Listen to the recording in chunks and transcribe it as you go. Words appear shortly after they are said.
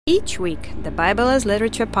Each week, the Bible as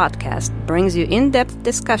Literature podcast brings you in-depth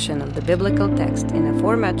discussion of the biblical text in a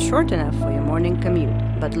format short enough for your morning commute,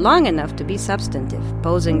 but long enough to be substantive,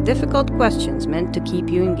 posing difficult questions meant to keep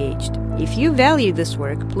you engaged. If you value this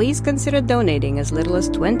work, please consider donating as little as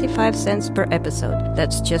 25 cents per episode.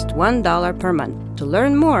 That's just $1 per month. To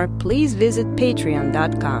learn more, please visit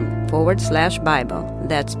patreon.com/Bible.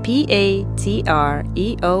 That's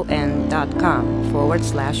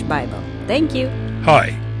patreon.com/Bible. Thank you.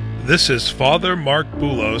 Hi, this is Father Mark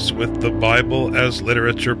Boulos with the Bible as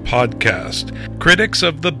Literature podcast. Critics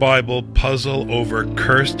of the Bible puzzle over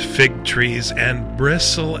cursed fig trees and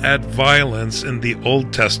bristle at violence in the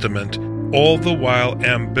Old Testament, all the while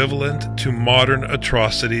ambivalent to modern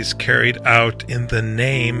atrocities carried out in the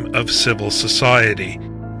name of civil society.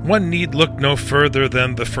 One need look no further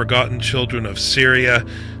than the forgotten children of Syria,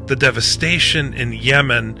 the devastation in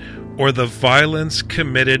Yemen, or the violence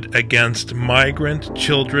committed against migrant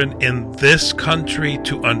children in this country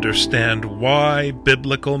to understand why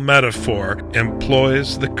biblical metaphor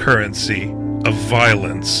employs the currency of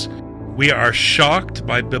violence. We are shocked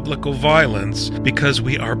by biblical violence because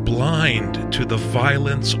we are blind to the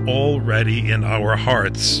violence already in our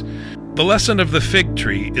hearts. The lesson of the fig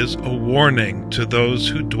tree is a warning to those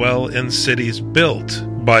who dwell in cities built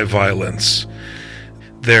by violence.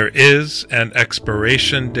 There is an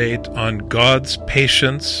expiration date on God's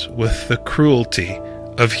patience with the cruelty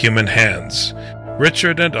of human hands.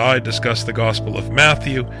 Richard and I discuss the Gospel of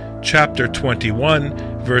Matthew, chapter 21,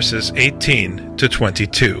 verses 18 to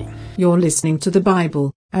 22. You're listening to the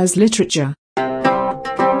Bible as Literature.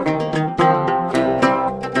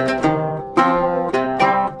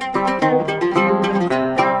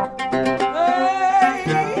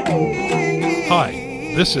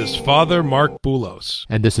 This is Father Mark Boulos.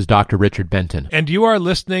 And this is Dr. Richard Benton. And you are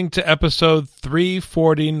listening to episode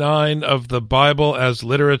 349 of the Bible as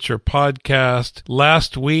Literature podcast.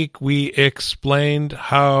 Last week, we explained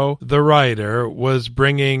how the writer was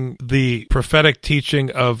bringing the prophetic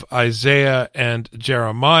teaching of Isaiah and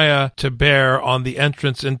Jeremiah to bear on the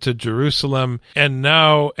entrance into Jerusalem. And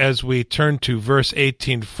now, as we turn to verse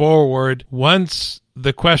 18 forward, once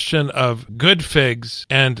the question of good figs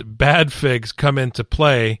and bad figs come into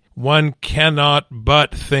play, one cannot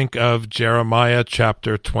but think of Jeremiah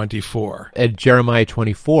chapter 24. At Jeremiah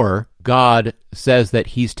 24, God says that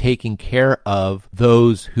he's taking care of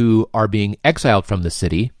those who are being exiled from the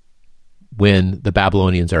city when the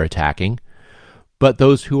Babylonians are attacking, but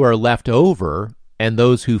those who are left over and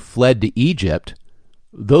those who fled to Egypt,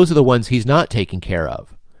 those are the ones he's not taking care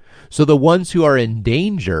of. So the ones who are in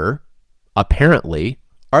danger, apparently,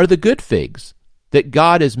 are the good figs that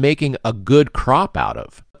God is making a good crop out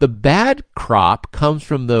of. The bad crop comes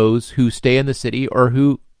from those who stay in the city or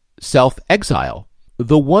who self-exile.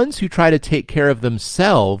 The ones who try to take care of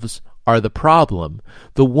themselves are the problem.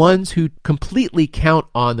 The ones who completely count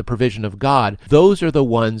on the provision of God, those are the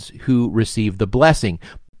ones who receive the blessing.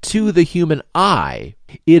 To the human eye,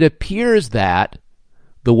 it appears that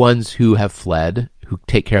the ones who have fled, who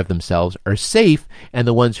take care of themselves, are safe, and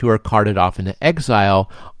the ones who are carted off into exile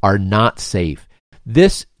are not safe.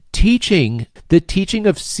 This teaching, the teaching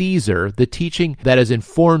of Caesar, the teaching that is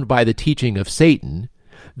informed by the teaching of Satan,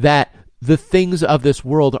 that the things of this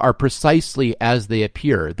world are precisely as they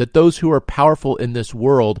appear, that those who are powerful in this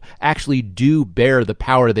world actually do bear the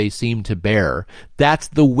power they seem to bear. That's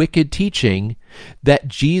the wicked teaching that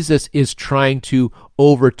Jesus is trying to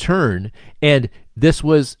overturn. And this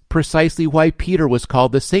was precisely why Peter was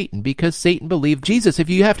called the Satan, because Satan believed, Jesus, if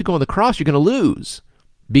you have to go on the cross, you're going to lose.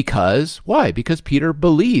 Why? Because Peter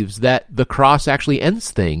believes that the cross actually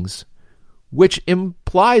ends things, which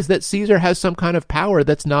implies that Caesar has some kind of power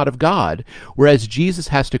that's not of God, whereas Jesus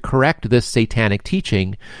has to correct this satanic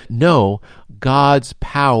teaching. No, God's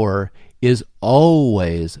power is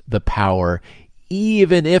always the power,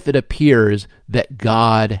 even if it appears that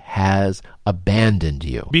God has abandoned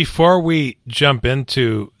you. Before we jump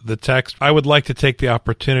into the text, I would like to take the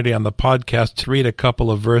opportunity on the podcast to read a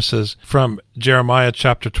couple of verses from Jeremiah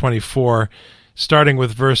chapter 24, starting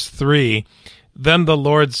with verse 3. Then the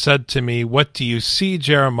Lord said to me, "What do you see,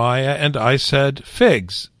 Jeremiah?" And I said,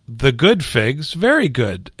 "Figs, the good figs, very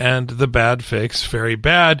good, and the bad figs, very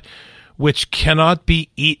bad, which cannot be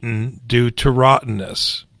eaten due to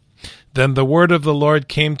rottenness." Then the word of the Lord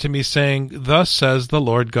came to me, saying, "Thus says the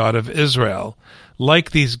Lord God of Israel,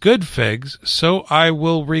 like these good figs, so I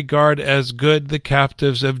will regard as good the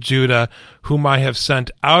captives of Judah, whom I have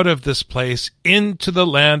sent out of this place into the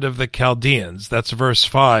land of the Chaldeans." That's verse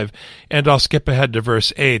 5. And I'll skip ahead to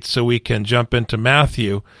verse 8 so we can jump into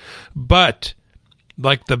Matthew. But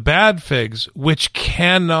like the bad figs, which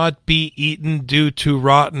cannot be eaten due to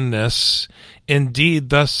rottenness. Indeed,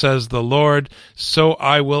 thus says the Lord, so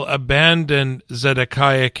I will abandon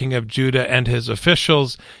Zedekiah king of Judah and his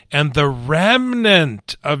officials, and the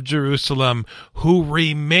remnant of Jerusalem who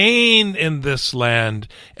remain in this land,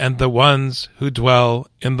 and the ones who dwell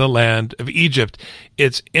in the land of Egypt.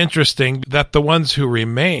 It's interesting that the ones who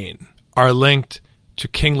remain are linked to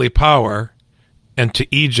kingly power and to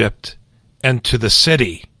Egypt and to the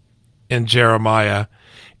city in Jeremiah,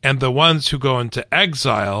 and the ones who go into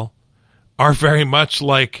exile are very much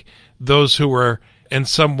like those who were in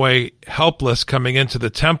some way helpless coming into the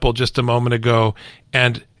temple just a moment ago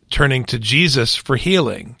and turning to Jesus for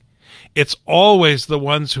healing. It's always the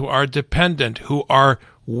ones who are dependent, who are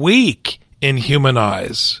weak in human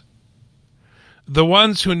eyes. The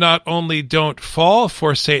ones who not only don't fall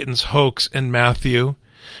for Satan's hoax in Matthew,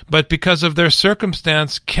 but because of their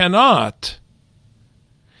circumstance cannot.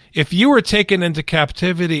 If you were taken into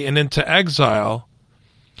captivity and into exile,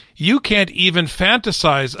 you can't even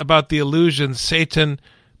fantasize about the illusion Satan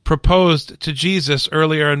proposed to Jesus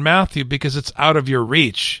earlier in Matthew because it's out of your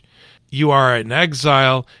reach. You are in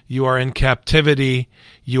exile, you are in captivity,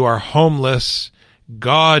 you are homeless.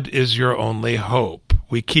 God is your only hope.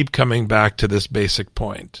 We keep coming back to this basic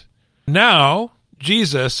point. Now,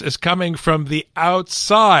 Jesus is coming from the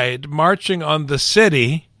outside, marching on the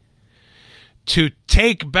city to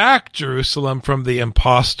take back Jerusalem from the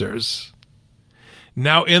impostors.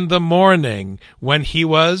 Now in the morning, when he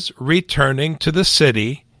was returning to the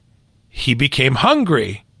city, he became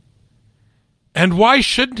hungry. And why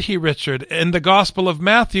shouldn't he, Richard? In the Gospel of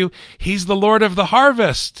Matthew, he's the Lord of the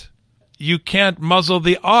harvest. You can't muzzle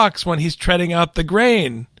the ox when he's treading out the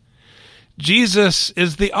grain. Jesus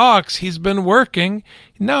is the ox. He's been working.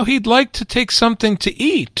 Now he'd like to take something to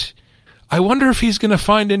eat. I wonder if he's going to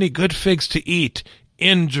find any good figs to eat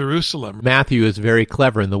in Jerusalem. Matthew is very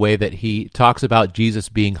clever in the way that he talks about Jesus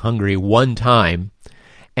being hungry one time,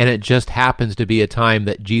 and it just happens to be a time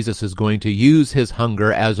that Jesus is going to use his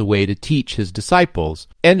hunger as a way to teach his disciples.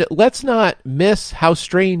 And let's not miss how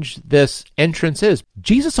strange this entrance is.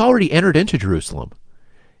 Jesus already entered into Jerusalem.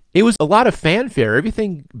 It was a lot of fanfare.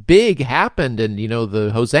 Everything big happened, and,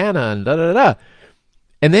 the Hosanna and da-da-da-da.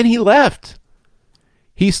 And then he left.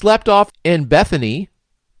 He slept off in Bethany,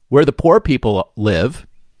 where the poor people live,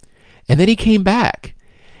 and then he came back.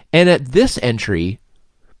 And at this entry,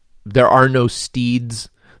 there are no steeds,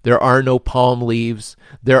 there are no palm leaves,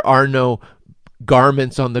 there are no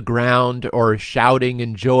garments on the ground or shouting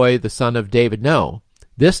in joy, the Son of David. No,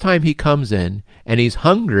 this time he comes in, and he's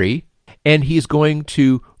hungry, and he's going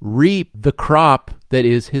to reap the crop that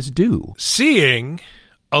is his due. Seeing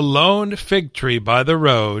a lone fig tree by the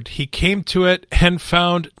road, he came to it and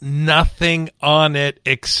found nothing on it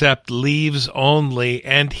except leaves only.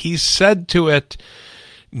 And he said to it,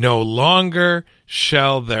 no longer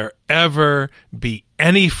shall there ever be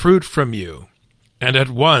any fruit from you. And at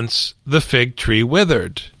once the fig tree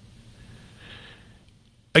withered.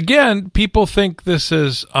 Again, people think this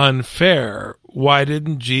is unfair. Why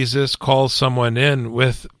didn't Jesus call someone in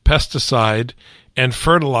with pesticide and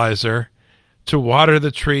fertilizer to water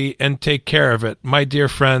the tree and take care of it? My dear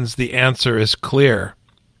friends, the answer is clear.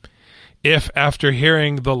 If after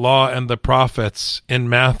hearing the law and the prophets in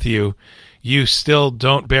Matthew, you still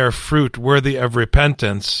don't bear fruit worthy of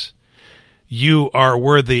repentance, you are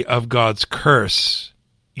worthy of God's curse.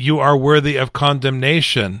 You are worthy of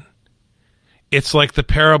condemnation. It's like the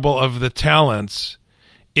parable of the talents.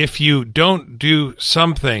 If you don't do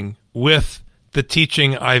something with the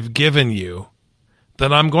teaching I've given you,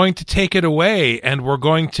 then I'm going to take it away and we're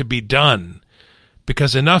going to be done.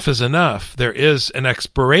 Because enough is enough. There is an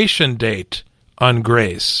expiration date on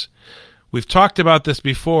grace. We've talked about this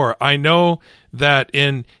before. I know that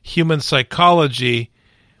in human psychology,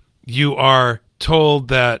 you are told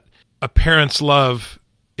that a parent's love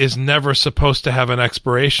is never supposed to have an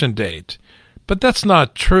expiration date. But that's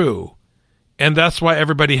not true. And that's why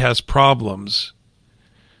everybody has problems.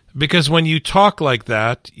 Because when you talk like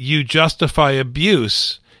that, you justify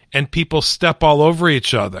abuse and people step all over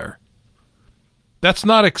each other. That's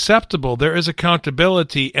not acceptable. There is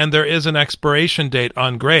accountability and there is an expiration date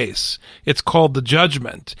on grace. It's called the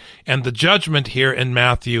judgment. And the judgment here in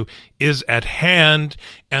Matthew is at hand.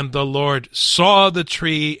 And the Lord saw the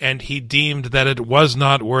tree and he deemed that it was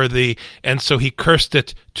not worthy. And so he cursed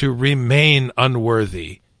it to remain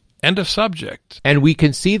unworthy. End of subject. And we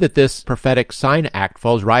can see that this prophetic sign act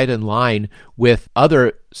falls right in line with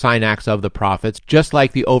other sign acts of the prophets, just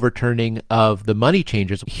like the overturning of the money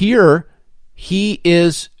changers. Here, he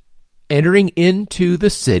is entering into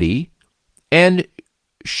the city, and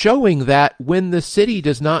showing that when the city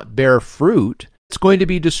does not bear fruit, it's going to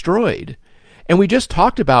be destroyed. And we just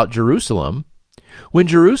talked about Jerusalem. When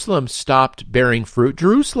Jerusalem stopped bearing fruit,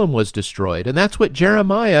 Jerusalem was destroyed. And that's what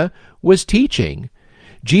Jeremiah was teaching.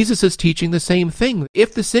 Jesus is teaching the same thing.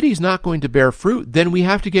 If the city's not going to bear fruit, then we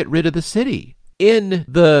have to get rid of the city. In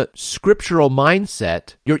the scriptural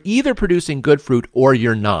mindset, you're either producing good fruit or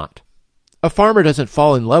you're not. A farmer doesn't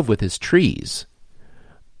fall in love with his trees.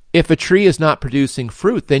 If a tree is not producing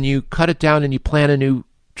fruit, then you cut it down and you plant a new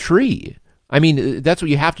tree. I mean, that's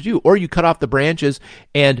what you have to do. Or you cut off the branches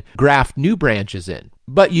and graft new branches in.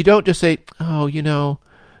 But you don't just say, oh,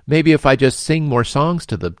 maybe if I just sing more songs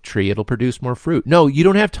to the tree, it'll produce more fruit. No, you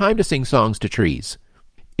don't have time to sing songs to trees.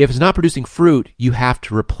 If it's not producing fruit, you have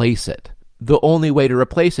to replace it. The only way to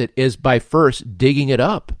replace it is by first digging it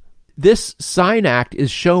up. This sign act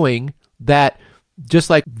is showing that just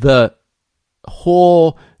like the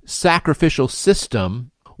whole sacrificial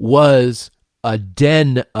system was a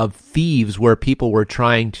den of thieves where people were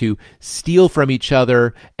trying to steal from each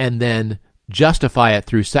other and then justify it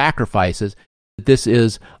through sacrifices, this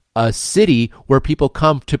is a city where people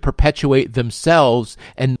come to perpetuate themselves,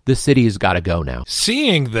 and the city has got to go now.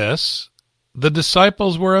 Seeing this, the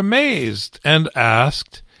disciples were amazed and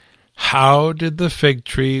asked, "How did the fig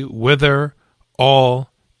tree wither all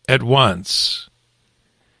at once?"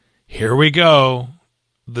 Here we go.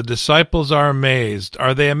 The disciples are amazed.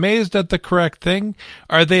 Are they amazed at the correct thing?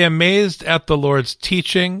 Are they amazed at the Lord's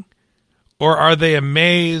teaching? Or are they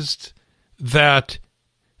amazed that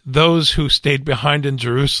those who stayed behind in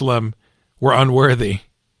Jerusalem were unworthy?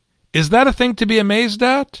 Is that a thing to be amazed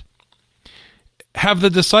at? Have the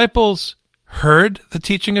disciples heard the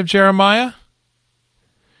teaching of Jeremiah?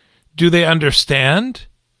 Do they understand?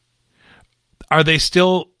 Are they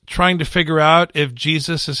still trying to figure out if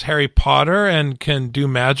Jesus is Harry Potter and can do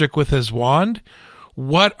magic with his wand?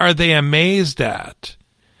 What are they amazed at?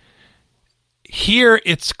 Here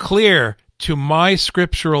it's clear to my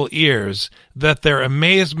scriptural ears that their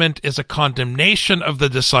amazement is a condemnation of the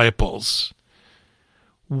disciples.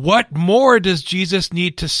 What more does Jesus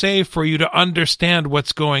need to say for you to understand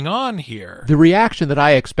what's going on here? The reaction that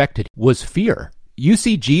I expected was fear. You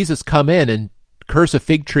see Jesus come in and curse a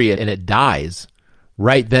fig tree and it dies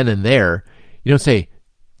right then and there. You don't say,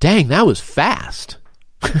 dang, that was fast.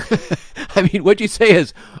 I mean, what you say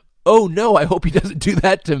is, oh no, I hope he doesn't do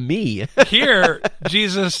that to me. Here,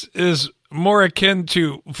 Jesus is more akin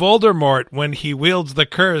to Voldemort when he wields the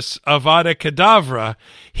curse Avada Kedavra.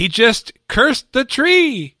 He just cursed the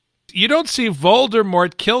tree. You don't see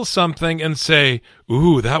Voldemort kill something and say,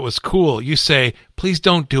 ooh, that was cool. You say, please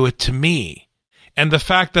don't do it to me. And the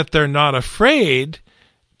fact that they're not afraid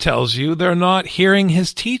tells you they're not hearing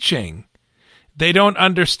his teaching. They don't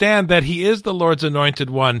understand that he is the Lord's anointed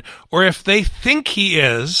one, or if they think he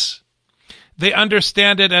is, they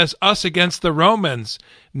understand it as us against the Romans,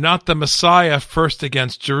 not the Messiah first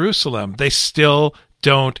against Jerusalem. They still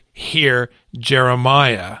don't hear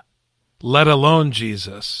Jeremiah, let alone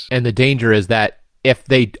Jesus. And the danger is that if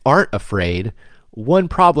they aren't afraid, one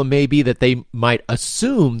problem may be that they might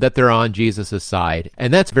assume that they're on Jesus' side.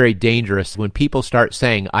 And that's very dangerous when people start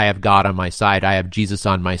saying, I have God on my side, I have Jesus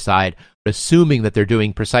on my side, assuming that they're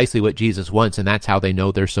doing precisely what Jesus wants, and that's how they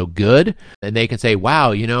know they're so good. And they can say,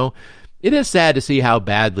 wow, it is sad to see how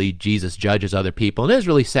badly Jesus judges other people. And it is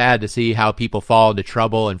really sad to see how people fall into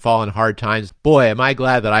trouble and fall in hard times. Boy, am I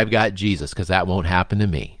glad that I've got Jesus, because that won't happen to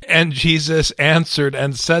me. And Jesus answered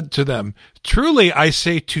and said to them, truly I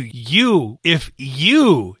say to you, if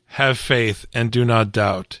you have faith and do not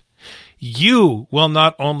doubt, you will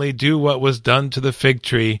not only do what was done to the fig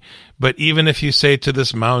tree, but even if you say to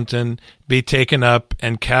this mountain, be taken up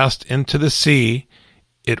and cast into the sea,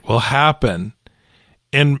 it will happen.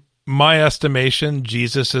 In my estimation,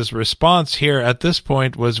 Jesus' response here at this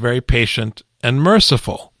point was very patient and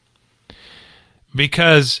merciful,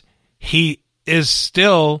 because he is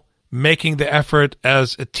still making the effort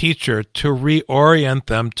as a teacher to reorient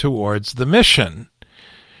them towards the mission.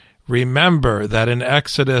 Remember that in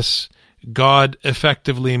Exodus, God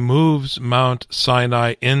effectively moves Mount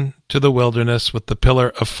Sinai into the wilderness with the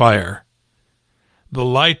pillar of fire. The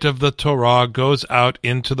light of the Torah goes out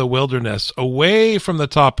into the wilderness, away from the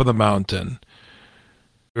top of the mountain.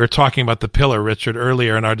 We were talking about the pillar, Richard,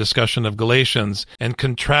 earlier in our discussion of Galatians, and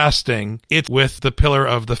contrasting it with the pillar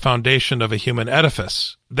of the foundation of a human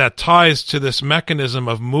edifice. That ties to this mechanism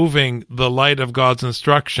of moving the light of God's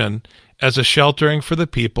instruction as a sheltering for the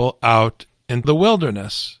people out in the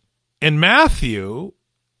wilderness. In Matthew,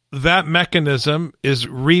 that mechanism is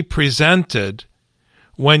represented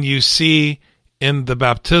when you see in the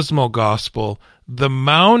baptismal gospel the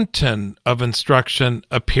mountain of instruction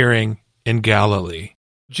appearing in Galilee.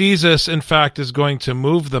 Jesus, in fact, is going to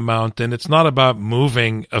move the mountain. It's not about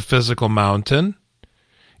moving a physical mountain.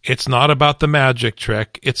 It's not about the magic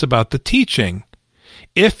trick. It's about the teaching.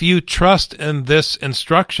 If you trust in this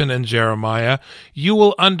instruction in Jeremiah, you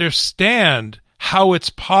will understand how it's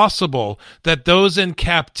possible that those in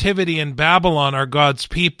captivity in Babylon are God's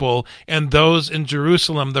people and those in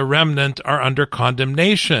Jerusalem, the remnant, are under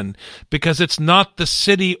condemnation. Because it's not the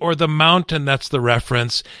city or the mountain that's the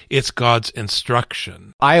reference, it's God's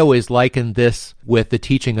instruction. I always liken this with the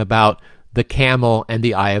teaching about the camel and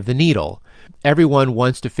the eye of the needle. Everyone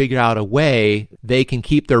wants to figure out a way they can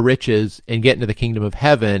keep their riches and get into the kingdom of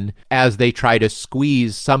heaven as they try to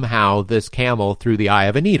squeeze somehow this camel through the eye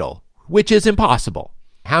of a needle, which is impossible.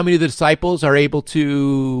 How many of the disciples are able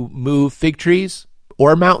to move fig trees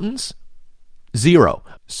or mountains? 0.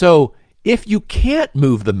 So if you can't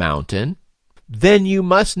move the mountain, then you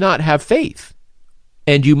must not have faith,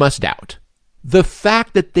 and you must doubt. The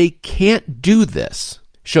fact that they can't do this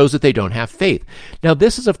shows that they don't have faith. Now,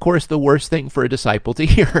 this is, of course, the worst thing for a disciple to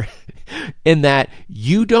hear, in that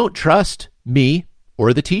you don't trust me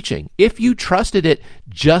or the teaching. If you trusted it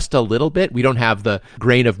just a little bit, we don't have the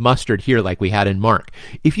grain of mustard here like we had in Mark.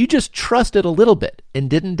 If you just trusted a little bit and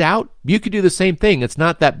didn't doubt, you could do the same thing. It's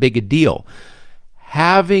not that big a deal.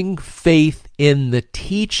 Having faith in the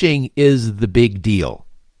teaching is the big deal,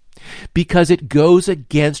 because it goes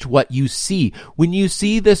against what you see. When you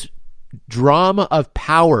see this drama of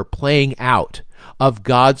power playing out, of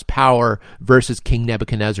God's power versus King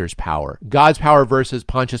Nebuchadnezzar's power, God's power versus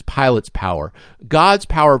Pontius Pilate's power, God's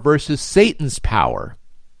power versus Satan's power,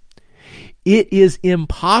 it is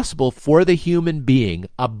impossible for the human being,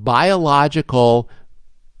 a biological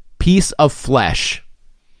piece of flesh,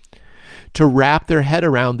 to wrap their head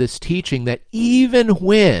around this teaching that even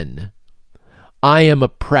when I am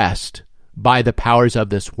oppressed by the powers of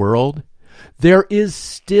this world, there is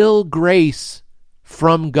still grace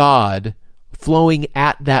from God flowing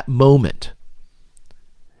at that moment.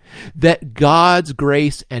 That God's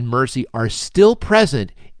grace and mercy are still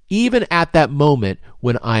present even at that moment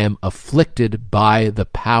when I am afflicted by the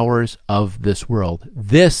powers of this world.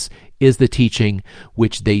 This is the teaching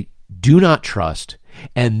which they do not trust,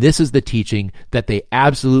 and this is the teaching that they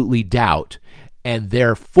absolutely doubt, and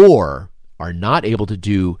therefore are not able to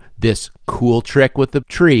do this cool trick with the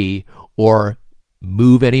tree or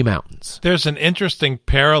move any mountains. There's an interesting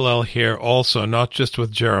parallel here also, not just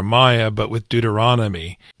with Jeremiah, but with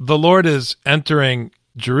Deuteronomy. The Lord is entering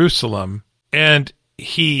Jerusalem, and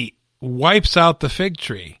he wipes out the fig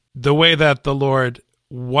tree, the way that the Lord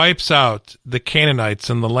wipes out the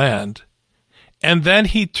Canaanites in the land. And then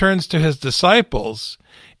he turns to his disciples,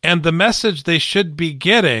 and the message they should be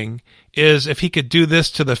getting is, if he could do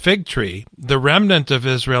this to the fig tree, the remnant of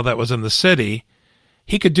Israel that was in the city,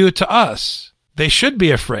 he could do it to us. They should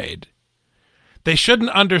be afraid. They shouldn't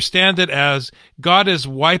understand it as God is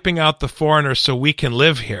wiping out the foreigner so we can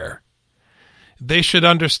live here. They should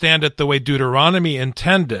understand it the way Deuteronomy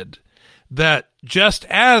intended, that just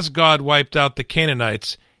as God wiped out the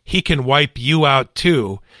Canaanites, he can wipe you out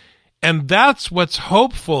too. And that's what's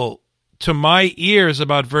hopeful to my ears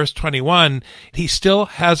about verse 21. He still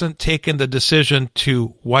hasn't taken the decision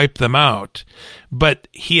to wipe them out, but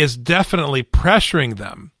he is definitely pressuring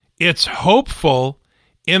them. It's hopeful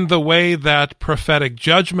in the way that prophetic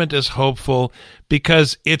judgment is hopeful,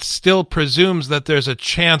 because it still presumes that there's a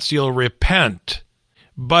chance you'll repent.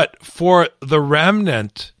 But for the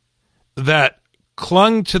remnant that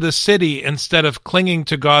clung to the city instead of clinging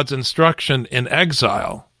to God's instruction in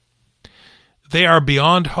exile, they are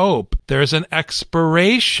beyond hope. There's an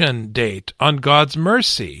expiration date on God's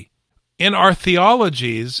mercy. In our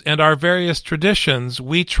theologies and our various traditions,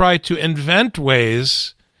 we try to invent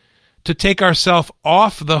ways to take ourselves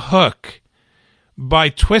off the hook by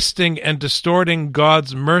twisting and distorting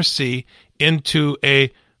God's mercy into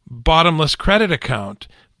a bottomless credit account.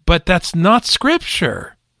 But that's not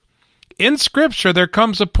Scripture. In Scripture, there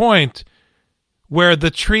comes a point where the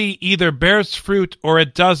tree either bears fruit or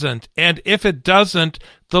it doesn't, and if it doesn't,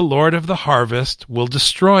 the Lord of the harvest will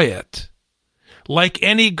destroy it, like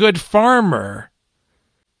any good farmer.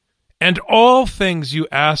 And all things you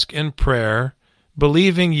ask in prayer,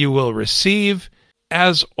 believing you will receive.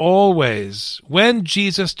 As always, when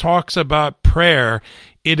Jesus talks about prayer,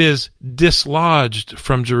 it is dislodged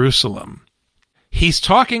from Jerusalem. He's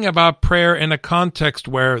talking about prayer in a context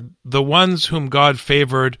where the ones whom God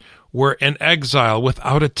favored were in exile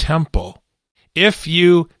without a temple. If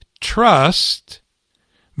you trust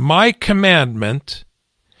my commandment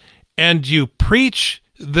and you preach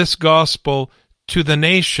this gospel to the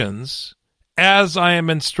nations, as I am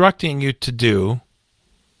instructing you to do,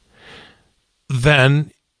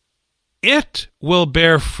 then it will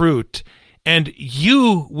bear fruit, and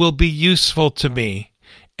you will be useful to me,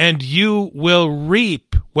 and you will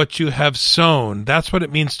reap what you have sown. That's what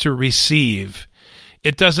it means to receive.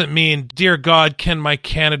 It doesn't mean, dear God, can my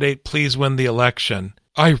candidate please win the election?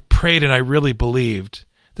 I prayed and I really believed.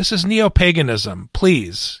 This is neo-paganism,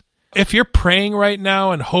 please. If you're praying right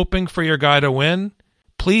now and hoping for your guy to win,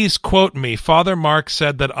 please quote me. Father Mark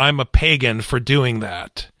said that I'm a pagan for doing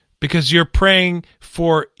that, because you're praying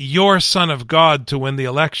for your Son of God to win the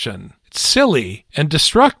election. It's silly and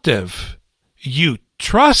destructive. You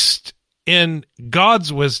trust in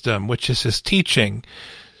God's wisdom, which is his teaching,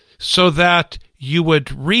 so that you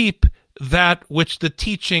would reap that which the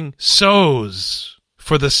teaching sows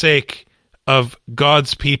for the sake of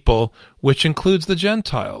God's people, which includes the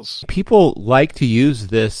Gentiles. People like to use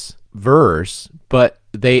this verse, but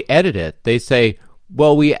they edit it. They say,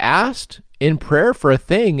 well, we asked in prayer for a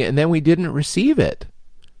thing, and then we didn't receive it.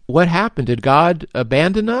 What happened? Did God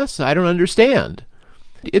abandon us? I don't understand.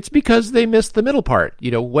 It's because they missed the middle part.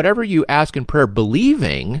 Whatever you ask in prayer,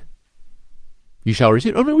 believing, you shall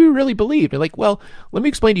receive. Oh, no, we really believed. They're like, well, let me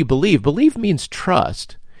explain to you believe. Believe means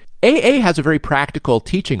trust. AA has a very practical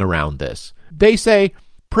teaching around this. They say,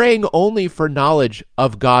 praying only for knowledge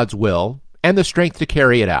of God's will and the strength to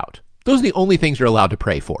carry it out. Those are the only things you're allowed to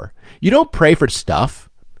pray for. You don't pray for stuff.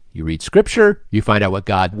 You read Scripture, you find out what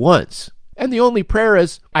God wants. And the only prayer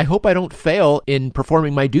is, I hope I don't fail in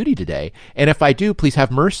performing my duty today. And if I do, please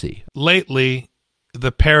have mercy. Lately,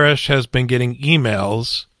 the parish has been getting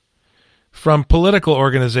emails from political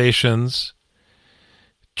organizations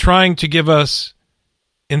trying to give us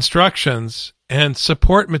instructions and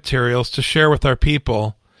support materials to share with our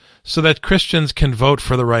people so that Christians can vote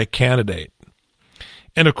for the right candidate.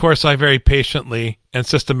 And of course, I very patiently and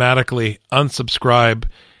systematically unsubscribe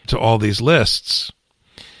to all these lists.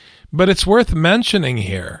 But it's worth mentioning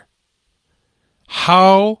here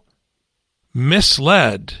how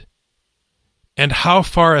misled and how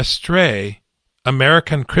far astray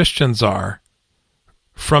American Christians are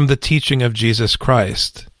from the teaching of Jesus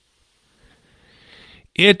Christ.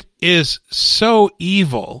 It is so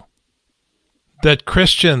evil that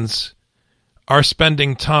Christians are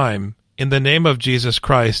spending time in the name of Jesus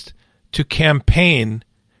Christ to campaign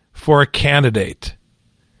for a candidate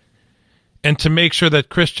and to make sure that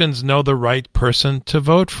Christians know the right person to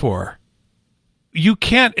vote for. You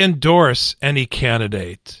can't endorse any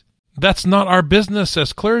candidate. That's not our business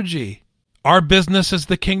as clergy. Our business is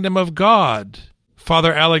the kingdom of God.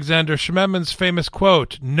 Father Alexander Schmemann's famous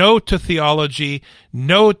quote, "No to theology,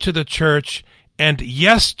 no to the church, and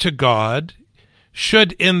yes to God,"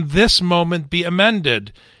 should in this moment be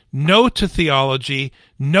amended. No to theology,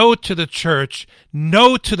 no to the church,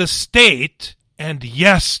 no to the state, and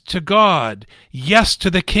yes to God, yes to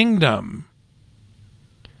the kingdom.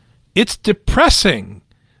 It's depressing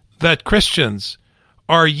that Christians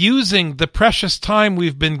are using the precious time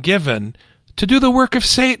we've been given to do the work of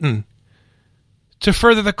Satan, to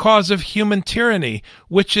further the cause of human tyranny,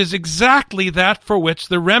 which is exactly that for which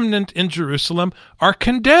the remnant in Jerusalem are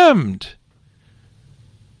condemned.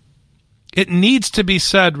 It needs to be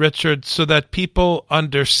said, Richard, so that people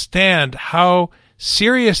understand how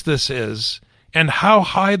serious this is and how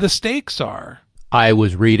high the stakes are. I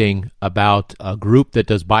was reading about a group that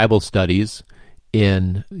does Bible studies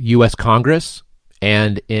in U.S. Congress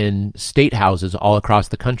and in state houses all across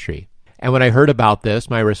the country. And when I heard about this,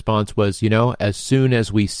 my response was, as soon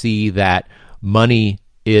as we see that money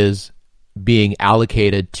is being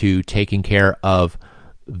allocated to taking care of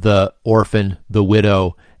the orphan, the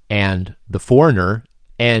widow, and the foreigner,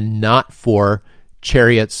 and not for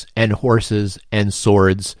chariots and horses and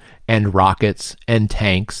swords and rockets and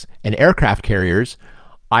tanks and aircraft carriers,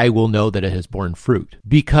 I will know that it has borne fruit.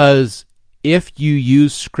 Because if you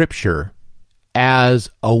use Scripture as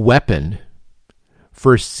a weapon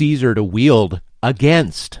for Caesar to wield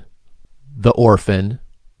against the orphan,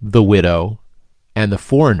 the widow, and the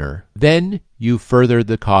foreigner, then you further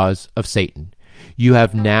the cause of Satan. You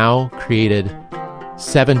have now created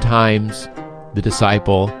 7 times the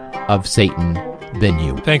disciple of Satan than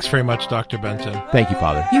you. Thanks very much, Dr. Benton. Thank you,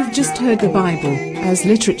 Father. You've just heard the Bible as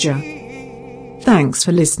literature. Thanks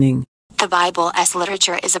for listening. The Bible as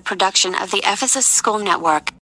Literature is a production of the Ephesus School Network.